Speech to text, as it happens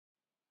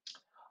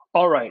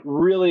All right,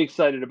 really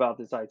excited about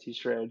this IT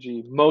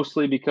strategy,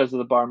 mostly because of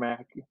the bar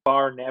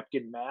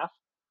napkin math.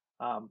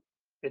 Um,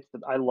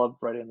 I love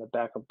writing the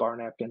back of bar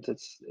napkins.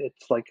 It's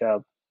like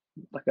a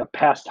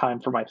pastime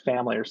for my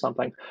family or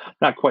something.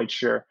 Not quite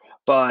sure,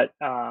 but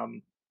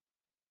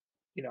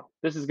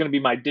this is going to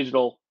be my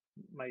digital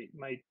my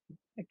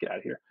get out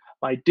of here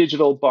my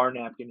digital bar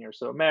napkin here.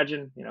 So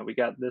imagine, we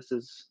got this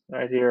is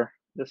right here.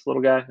 This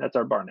little guy, that's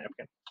our bar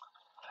napkin.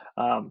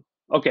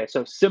 Okay,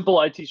 so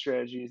simple IT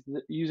strategies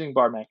using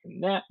bar napkin.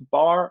 Man,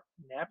 I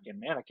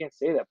can't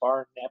say that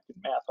bar napkin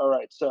math. All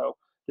right, so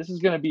this is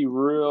going to be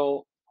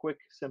real quick,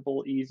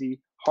 simple,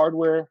 easy.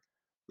 Hardware,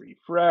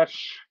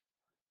 refresh,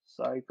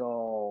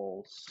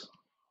 cycles.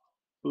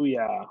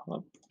 Booyah!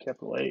 Oh,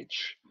 capital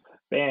H.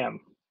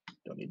 Bam.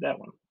 Don't need that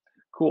one.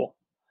 Cool.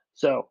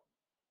 So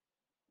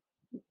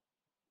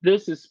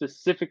this is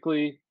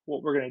specifically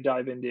what we're going to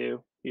dive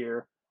into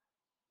here,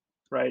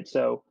 right?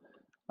 So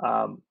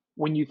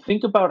when you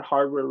think about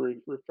hardware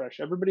refresh,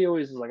 everybody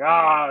always is like,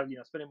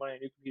 spending money on a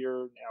new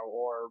computer now,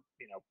 or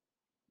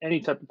any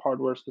type of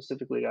hardware,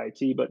 specifically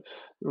IT. But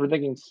we're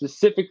thinking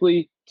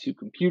specifically to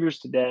computers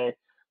today.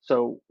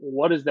 So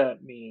what does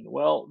that mean?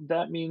 Well,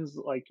 that means,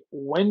 like,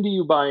 when do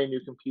you buy a new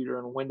computer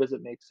and when does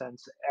it make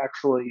sense?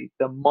 Actually,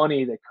 the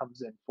money that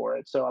comes in for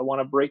it. So I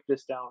want to break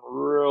this down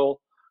real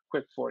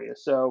quick for you.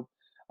 So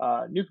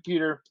new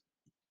computer.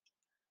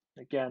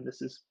 Again,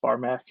 this is bar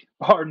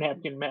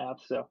napkin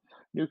math. So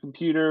new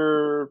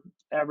computer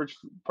average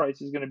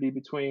price is going to be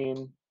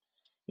between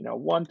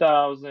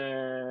 1,000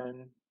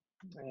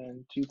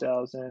 and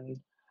 $2,000.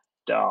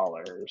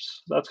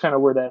 That's kind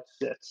of where that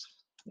sits.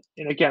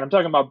 And again, I'm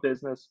talking about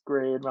business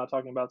grade. I'm not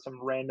talking about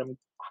some random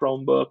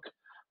Chromebook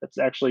that's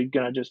actually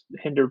going to just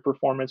hinder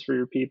performance for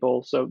your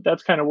people. So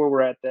that's kind of where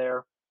we're at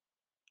there.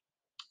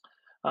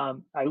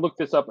 I looked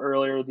this up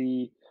earlier.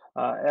 The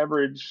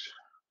average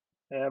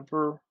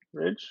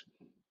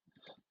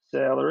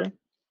salary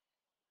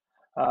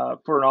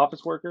for an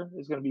office worker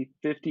is going to be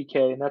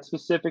 50K, and that's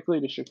specifically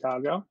to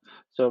Chicago.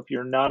 So if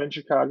you're not in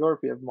Chicago, or if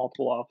you have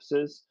multiple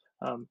offices,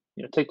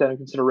 take that in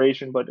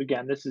consideration. But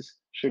again, this is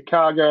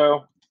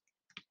Chicago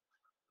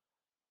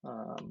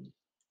um,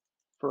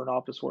 for an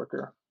office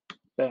worker.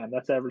 Bam,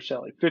 that's average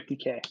salary,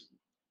 50K.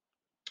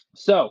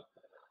 So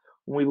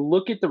when we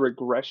look at the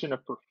regression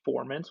of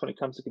performance when it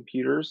comes to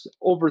computers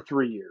over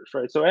 3 years,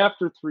 right? So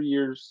after 3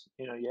 years,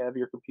 you have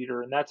your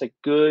computer, and that's a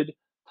good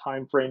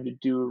time frame to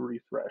do a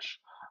refresh.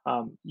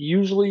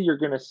 Usually, you're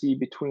going to see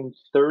between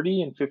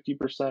 30 and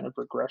 50% of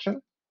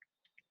regression,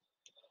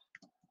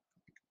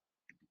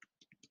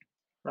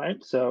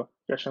 right? So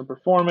regression of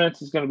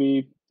performance is going to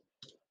be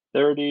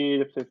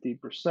 30 to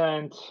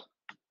 50%,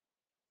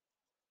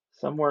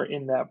 somewhere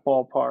in that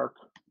ballpark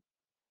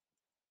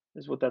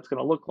is what that's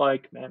going to look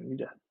like. Man, I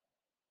need a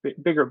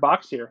bigger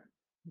box here.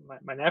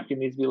 My napkin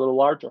needs to be a little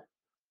larger.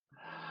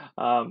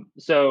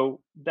 So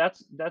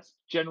that's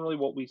generally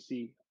what we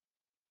see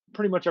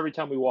pretty much every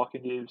time we walk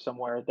into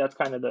somewhere. That's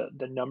kind of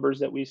the numbers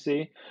that we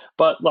see.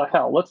 But like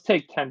hell, let's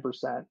take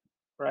 10%,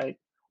 right?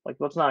 Like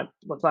let's not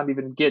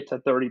even get to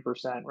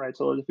 30%, right?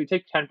 So if we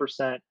take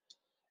 10%,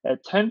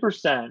 at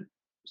 10%,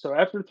 so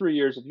after 3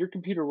 years, if your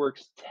computer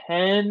works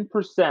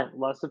 10%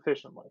 less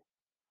efficiently,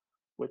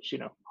 which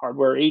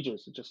hardware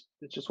ages, it's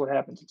just what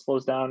happens. It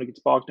slows down, it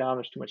gets bogged down,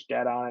 there's too much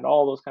data on it,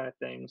 all those kind of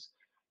things.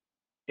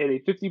 At a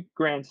 50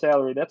 grand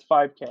salary, that's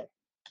 5K,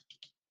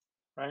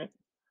 right?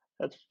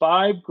 That's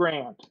 5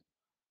 grand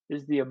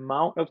is the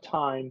amount of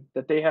time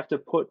that they have to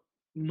put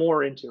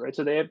more into, right?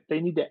 So they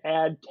need to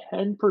add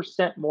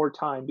 10% more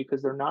time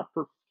because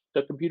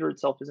the computer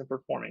itself isn't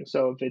performing.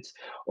 So if it's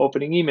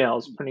opening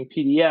emails, printing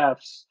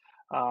PDFs,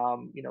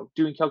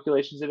 doing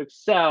calculations in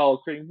Excel,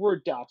 creating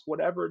Word docs,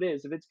 whatever it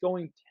is, if it's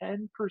going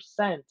 10%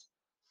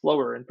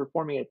 slower and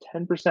performing at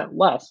 10%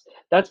 less,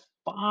 that's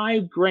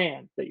 5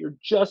 grand that you're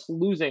just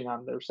losing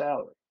on their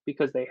salary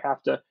because they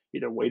have to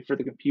either wait for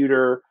the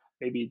computer,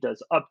 maybe it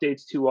does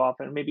updates too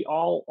often, maybe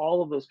all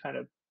of those kind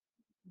of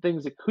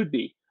things it could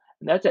be,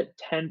 and that's at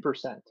 10%.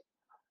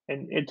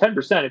 And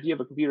 10%, if you have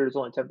a computer that's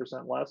only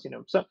 10% less,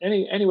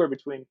 anywhere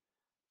between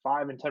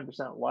 5 and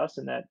 10% less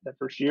in that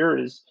first year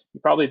is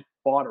you probably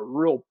bought a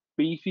real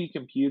beefy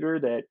computer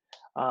that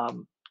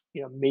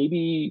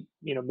maybe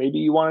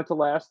you want it to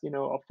last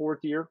a fourth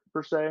year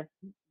per se.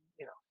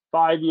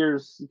 5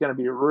 years is going to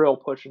be real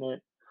pushing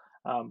it.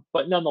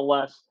 But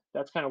nonetheless,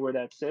 that's kind of where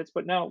that sits.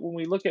 But now when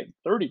we look at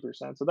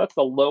 30%, so that's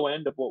the low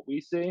end of what we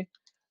see. I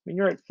mean,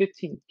 you're at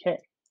 15K.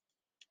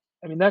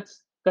 I mean,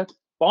 that's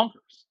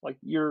bonkers. Like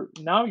you're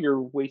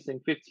wasting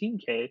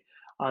 15K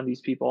on these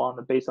people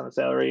based on the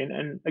salary.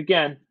 And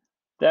again,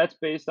 that's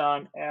based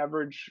on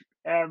average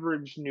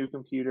new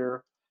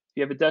computer. If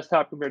you have a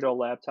desktop compared to a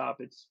laptop,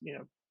 it's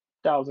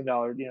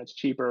 $1,000. It's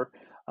cheaper.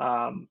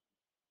 Um,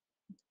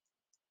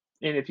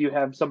 and if you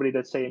have somebody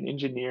that's, say, an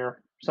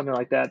engineer, something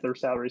like that, their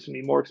salary is going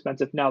to be more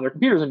expensive. Now their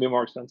computer's going to be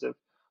more expensive,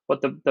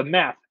 but the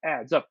math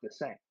adds up the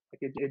same.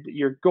 Like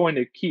you're going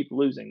to keep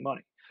losing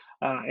money.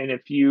 And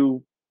if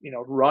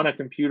run a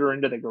computer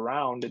into the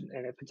ground,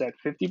 and if it's at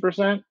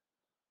 50%,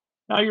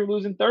 now you're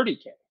losing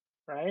 30K.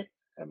 right?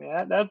 I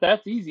mean,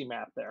 that's easy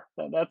math there.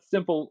 That's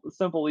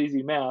simple,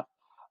 easy math.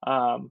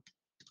 Um,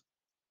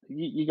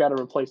 you got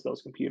to replace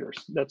those computers.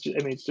 I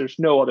mean, there's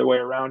no other way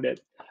around it.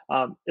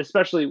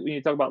 Especially when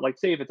you talk about, like,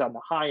 say if it's on the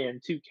high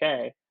end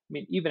 2K. I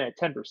mean, even at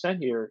 10%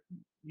 here,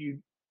 you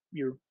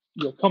you're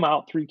you'll come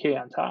out 3K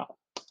on top.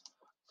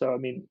 So I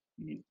mean,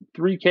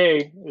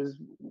 3K is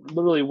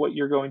literally what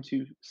you're going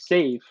to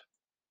save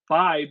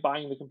by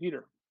buying the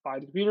computer. Buy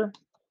the computer.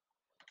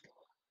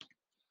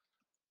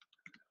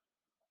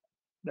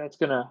 That's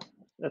gonna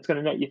that's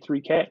gonna net you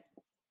 3K.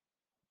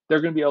 They're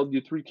going to be able to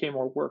do 3K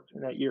more work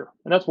in that year.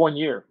 And that's 1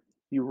 year.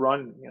 You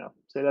run,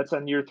 say that's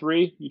on year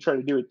three, you try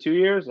to do it 2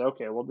 years.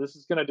 Okay, well, this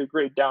is going to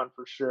degrade down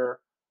for sure.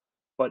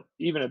 But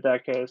even at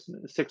that case,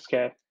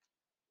 6K,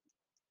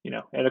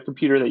 and a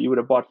computer that you would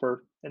have bought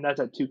and that's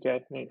at 2K.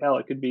 I mean, hell,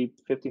 it could be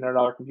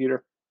 $1,500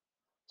 computer.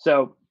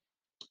 So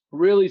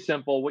really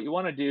simple. What you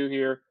want to do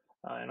here,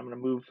 and I'm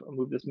going to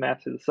move this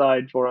math to the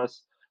side for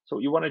us. So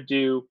what you want to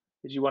do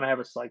is you want to have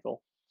a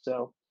cycle.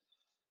 So,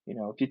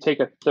 if you take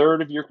a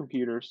third of your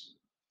computers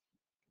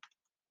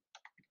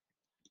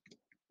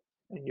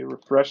and you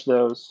refresh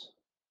those,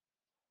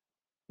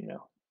 you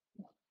know,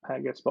 I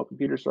guess spell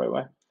computers the right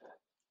way.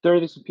 Third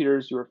of these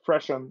computers, you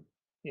refresh them,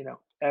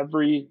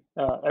 every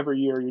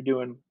year you're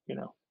doing,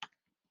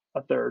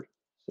 a third.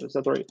 So is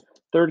that the right?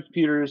 Third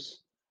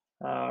computers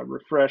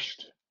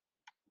refreshed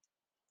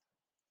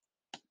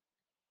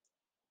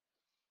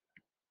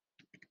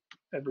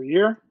every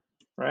year,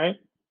 right?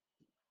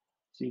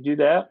 So you do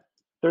that.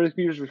 Third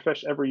computers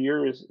refreshed every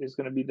year is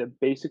going to be the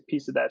basic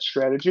piece of that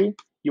strategy.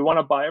 You want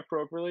to buy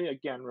appropriately.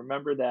 Again,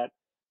 remember that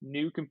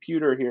new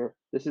computer here.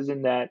 This is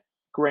in that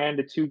grand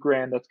to 2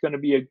 grand. That's going to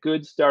be a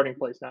good starting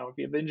place. Now, if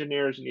you have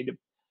engineers, you need to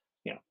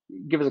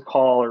give us a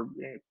call, or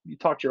you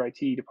talk to your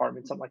IT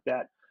department, something like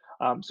that.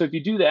 So if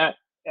you do that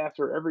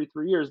after every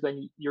 3 years,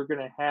 then you're going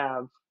to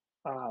have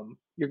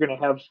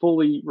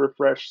fully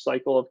refreshed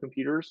cycle of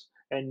computers,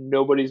 and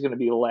nobody's going to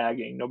be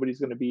lagging. Nobody's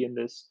going to be in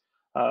this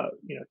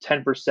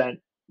 10%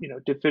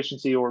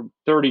 deficiency, or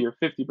 30 or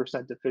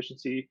 50%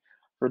 deficiency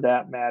for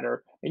that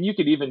matter. And you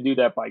could even do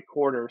that by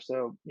quarter.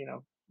 So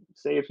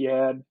say if you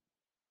had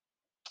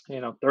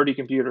 30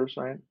 computers,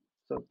 right?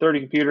 So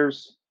 30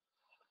 computers,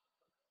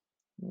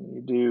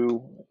 you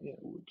do,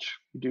 which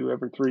you do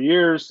every 3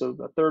 years, so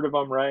a third of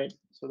them, right?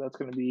 So that's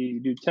going to be, you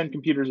do 10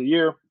 computers a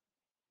year.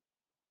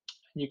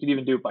 You could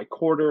even do it by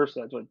quarter, so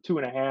that's like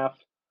 2.5.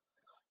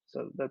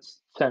 So that's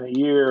 10 a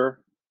year,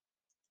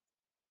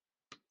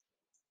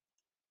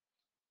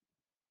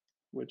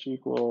 which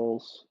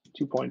equals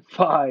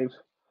 2.5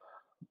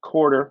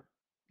 quarter,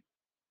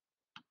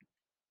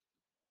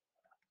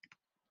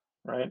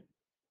 right?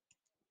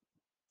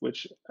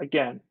 Which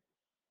again,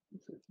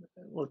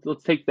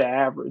 let's take the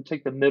average,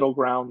 take the middle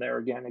ground there.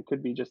 Again, it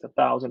could be just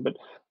 1,000, but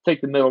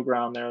take the middle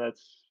ground there.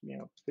 That's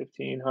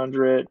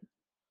 1,500,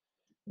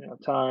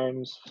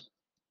 times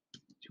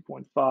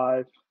 2.5,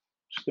 which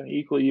is going to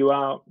equal you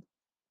out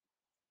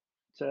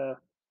to,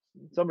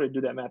 somebody do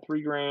that math,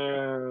 3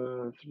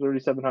 grand,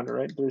 3,700,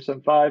 right?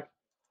 375.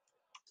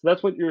 So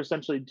that's what you're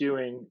essentially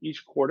doing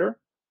each quarter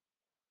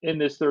in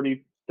this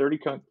 30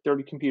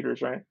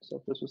 computers, right? So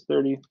if this was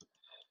 30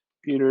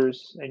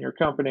 computers in your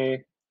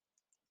company,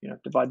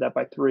 divide that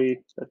by three.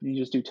 If you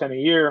just do 10 a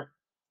year,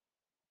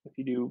 if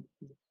you do,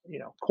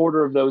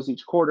 quarter of those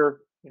each quarter,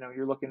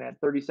 you're looking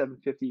at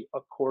 3,750 a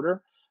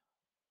quarter.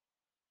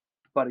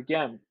 But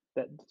again,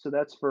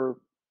 that's for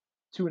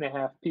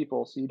 2.5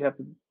 people. So you'd have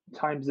to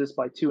times this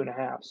by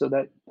 2.5. So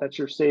that's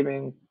your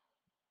saving,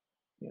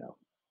 you know,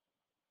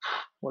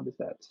 what is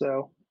that?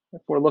 So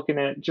if we're looking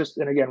at just,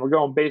 and again, we're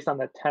going based on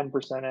the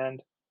 10%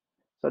 end.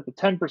 So at the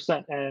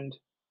 10% end,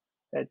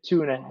 at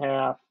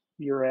 2.5,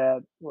 you're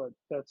at what?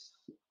 That's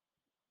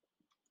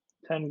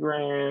 10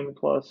 grand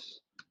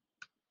plus.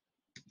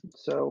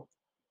 So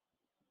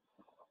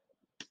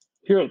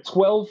here at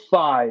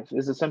 12.5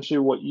 is essentially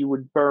what you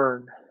would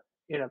burn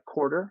in a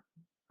quarter,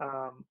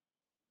 um,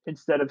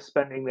 instead of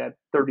spending that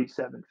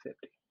 37.50.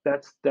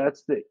 That's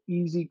the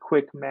easy,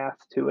 quick math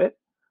to it.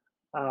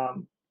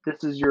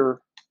 This is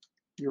your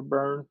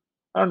burn.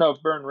 I don't know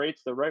if burn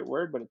rate's the right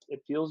word, but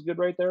it feels good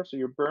right there. So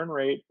your burn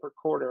rate per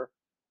quarter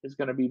is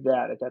going to be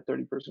that at that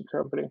 30-person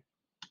company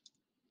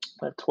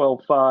at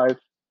 12.5 per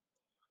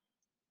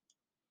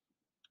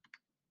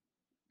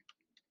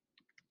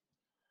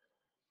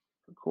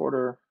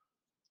quarter.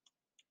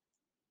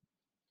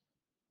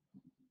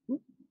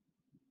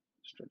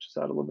 Stretch this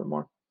out a little bit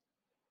more.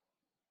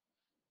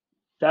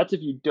 That's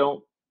if you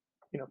don't,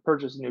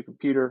 purchase a new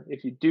computer.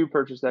 If you do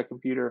purchase that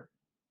computer,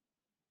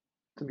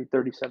 it's gonna be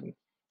 37.50.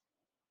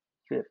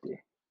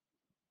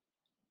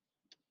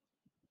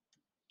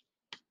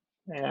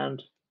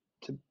 And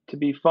to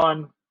be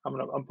fun,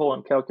 I'm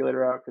pulling a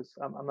calculator out because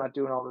I'm not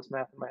doing all this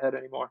math in my head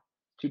anymore.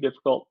 Too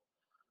difficult.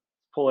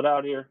 Pull it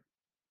out here.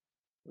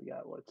 We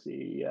got, let's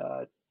see,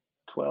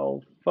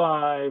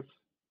 12.5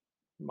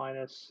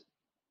 minus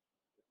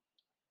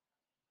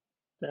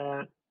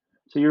that.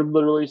 So you're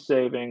literally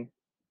saving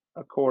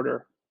a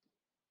quarter,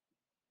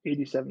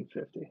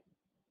 87.50.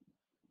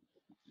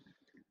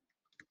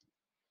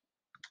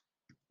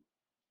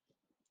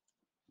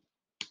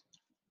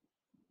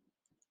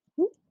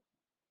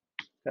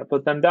 Gotta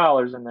put them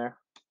dollars in there.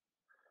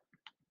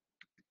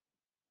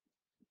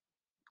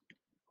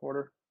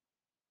 Quarter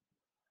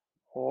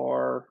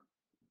or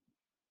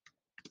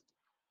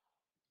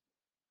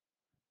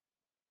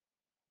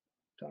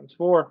times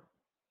 4,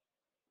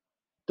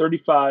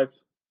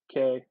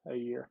 35K a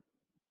year.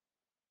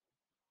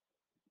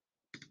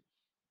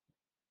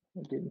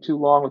 I'm getting too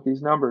long with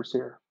these numbers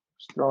here.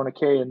 Just throwing a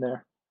K in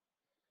there.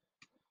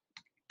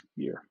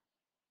 Year.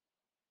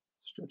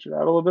 Stretch it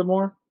out a little bit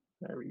more.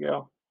 There we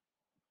go.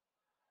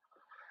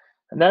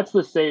 And that's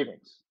the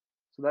savings.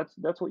 So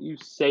that's what you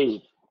save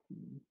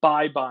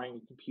by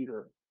buying a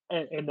computer.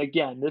 And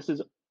again, this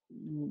is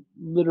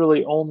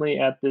literally only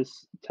at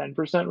this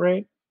 10%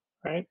 rate,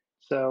 right?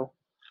 So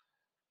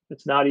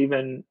it's not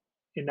even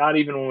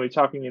when we're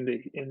talking into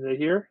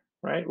here,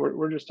 right?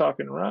 We're just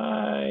talking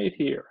right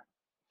here.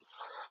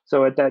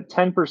 So at that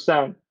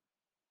 10%,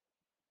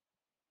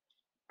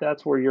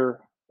 that's where you're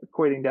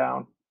equating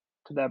down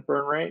to that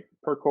burn rate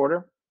per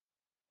quarter.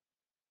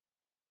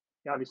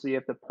 Obviously, you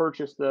have to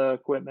purchase the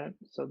equipment,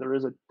 so there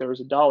is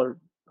a dollar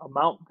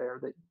amount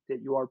there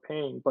that you are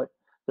paying, but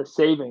the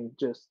saving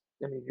just,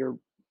 I mean, you're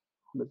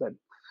what is that,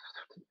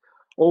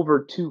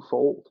 over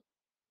twofold.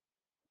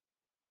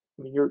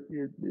 I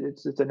mean,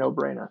 it's a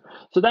no-brainer.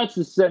 So that's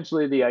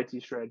essentially the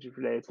IT strategy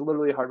for today. It's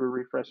literally a hardware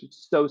refresh.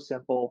 It's so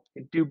simple.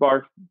 You do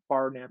bar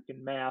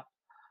napkin math.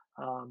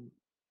 Um,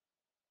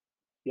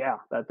 yeah,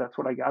 that's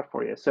what I got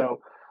for you. So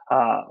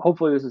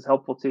hopefully this is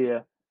helpful to you.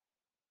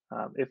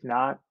 If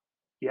not,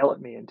 yell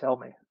at me and tell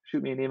me.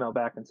 Shoot me an email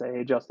back and say,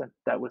 "Hey, Justin,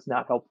 that was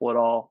not helpful at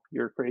all.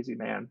 You're a crazy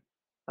man."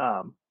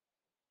 Um,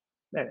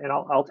 and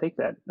I'll take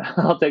that.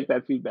 I'll take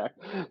that feedback.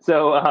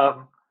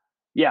 So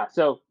yeah,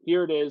 so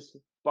here it is: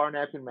 bar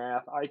napkin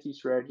math, IT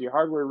strategy,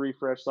 hardware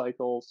refresh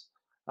cycles.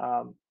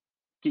 Um,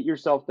 get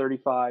yourself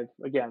 35.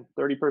 Again,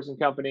 30-person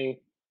company.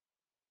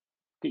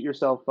 Get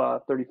yourself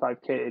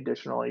 35K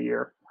additional a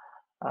year.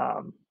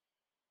 Um,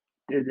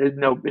 it's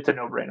a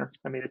no-brainer.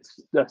 I mean, it's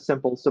a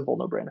simple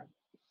no-brainer.